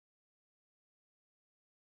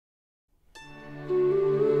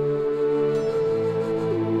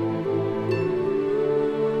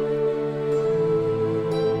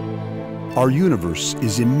Our universe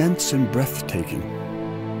is immense and breathtaking.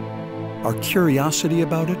 Our curiosity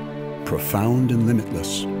about it, profound and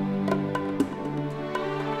limitless.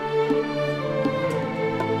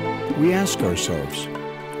 We ask ourselves,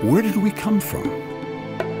 where did we come from?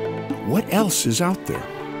 What else is out there?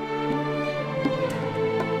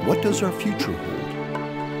 What does our future hold?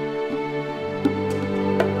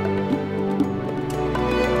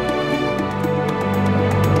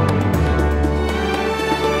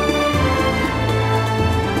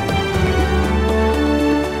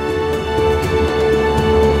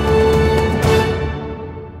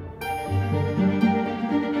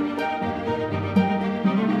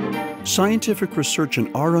 Scientific research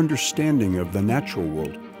and our understanding of the natural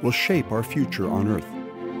world will shape our future on Earth.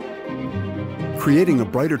 Creating a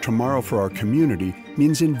brighter tomorrow for our community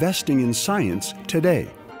means investing in science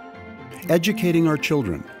today, educating our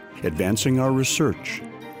children, advancing our research,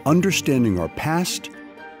 understanding our past,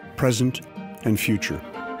 present, and future.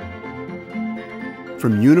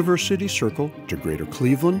 From University Circle to Greater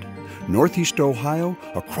Cleveland, Northeast Ohio,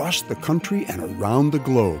 across the country and around the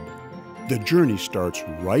globe, the journey starts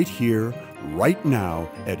right here, right now,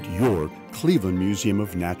 at your Cleveland Museum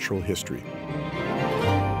of Natural History.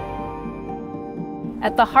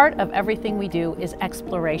 At the heart of everything we do is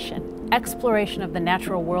exploration. Exploration of the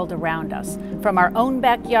natural world around us, from our own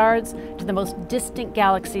backyards to the most distant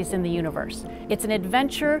galaxies in the universe. It's an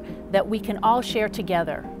adventure that we can all share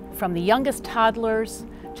together, from the youngest toddlers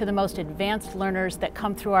to the most advanced learners that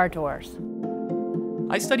come through our doors.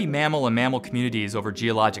 I study mammal and mammal communities over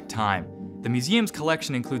geologic time. The museum's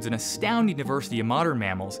collection includes an astounding diversity of modern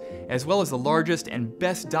mammals, as well as the largest and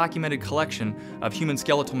best documented collection of human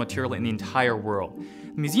skeletal material in the entire world.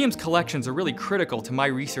 The museum's collections are really critical to my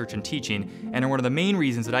research and teaching, and are one of the main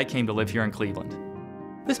reasons that I came to live here in Cleveland.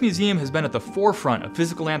 This museum has been at the forefront of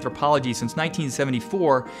physical anthropology since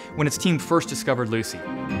 1974, when its team first discovered Lucy.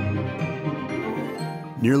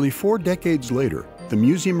 Nearly 4 decades later, the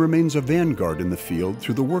museum remains a vanguard in the field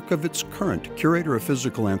through the work of its current curator of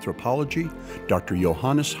physical anthropology, Dr.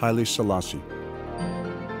 Johannes Haile Selassie.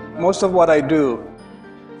 Most of what I do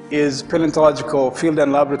is paleontological field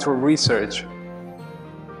and laboratory research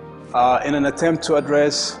in an attempt to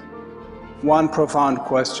address one profound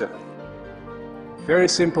question. Very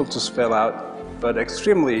simple to spell out, but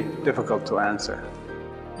extremely difficult to answer.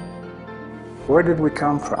 Where did we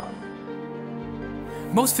come from?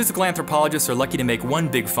 Most physical anthropologists are lucky to make one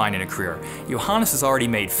big find in a career. Johannes has already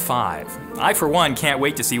made 5. I, for one, can't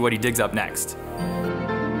wait to see what he digs up next.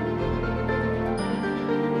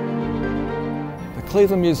 The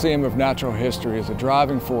Cleveland Museum of Natural History is a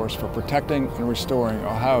driving force for protecting and restoring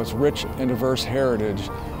Ohio's rich and diverse heritage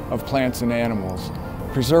of plants and animals,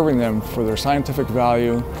 preserving them for their scientific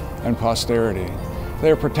value and posterity. They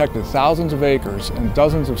have protected thousands of acres and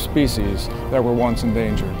dozens of species that were once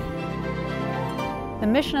endangered. The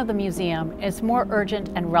mission of the museum is more urgent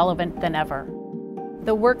and relevant than ever.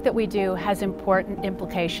 The work that we do has important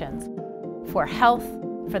implications for health,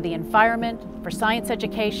 for the environment, for science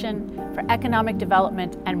education, for economic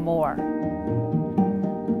development, and more.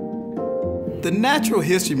 The Natural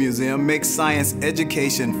History Museum makes science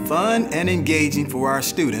education fun and engaging for our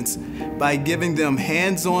students by giving them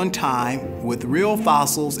hands-on time with real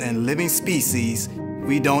fossils and living species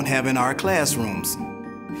we don't have in our classrooms.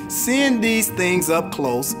 Seeing these things up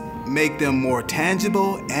close make them more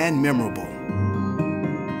tangible and memorable.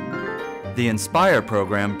 The INSPIRE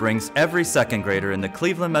program brings every second grader in the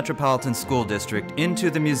Cleveland Metropolitan School District into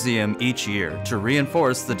the museum each year to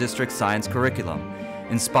reinforce the district's science curriculum.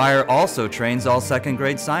 INSPIRE also trains all second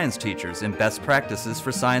grade science teachers in best practices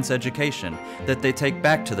for science education that they take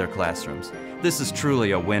back to their classrooms. This is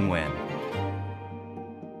truly a win-win.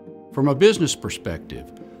 From a business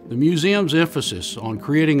perspective, the museum's emphasis on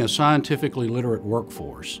creating a scientifically literate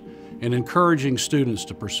workforce and encouraging students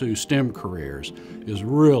to pursue STEM careers is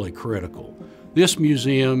really critical. This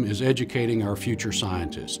museum is educating our future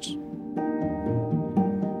scientists.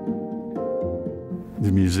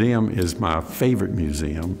 The museum is my favorite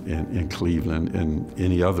museum in Cleveland, and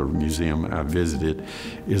any other museum I visited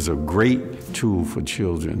is a great tool for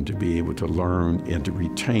children to be able to learn and to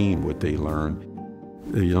retain what they learn.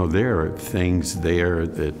 You know, there are things there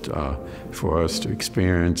that for us to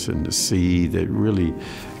experience and to see that really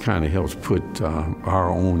kind of helps put our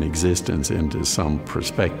own existence into some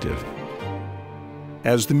perspective.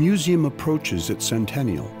 As the museum approaches its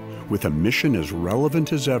centennial, with a mission as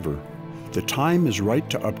relevant as ever, the time is right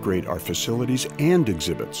to upgrade our facilities and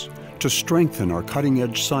exhibits to strengthen our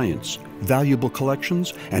cutting-edge science, valuable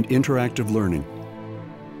collections, and interactive learning.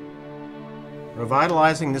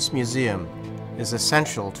 Revitalizing this museum is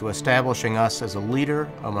essential to establishing us as a leader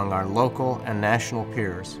among our local and national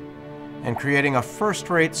peers, and creating a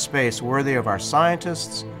first-rate space worthy of our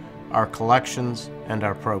scientists, our collections, and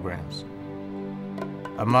our programs.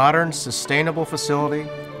 A modern, sustainable facility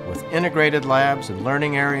with integrated labs and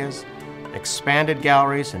learning areas, expanded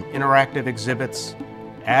galleries and interactive exhibits,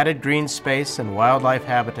 added green space and wildlife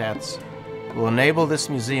habitats will enable this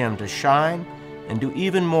museum to shine and do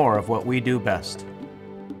even more of what we do best.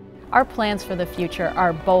 Our plans for the future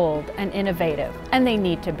are bold and innovative, and they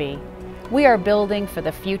need to be. We are building for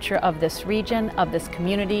the future of this region, of this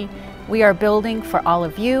community. We are building for all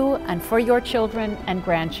of you and for your children and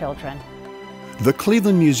grandchildren. The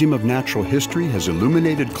Cleveland Museum of Natural History has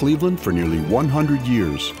illuminated Cleveland for nearly 100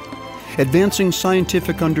 years, advancing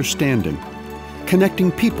scientific understanding,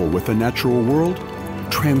 connecting people with the natural world,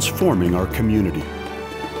 transforming our community.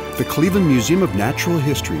 The Cleveland Museum of Natural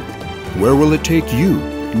History. Where will it take you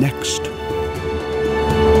next?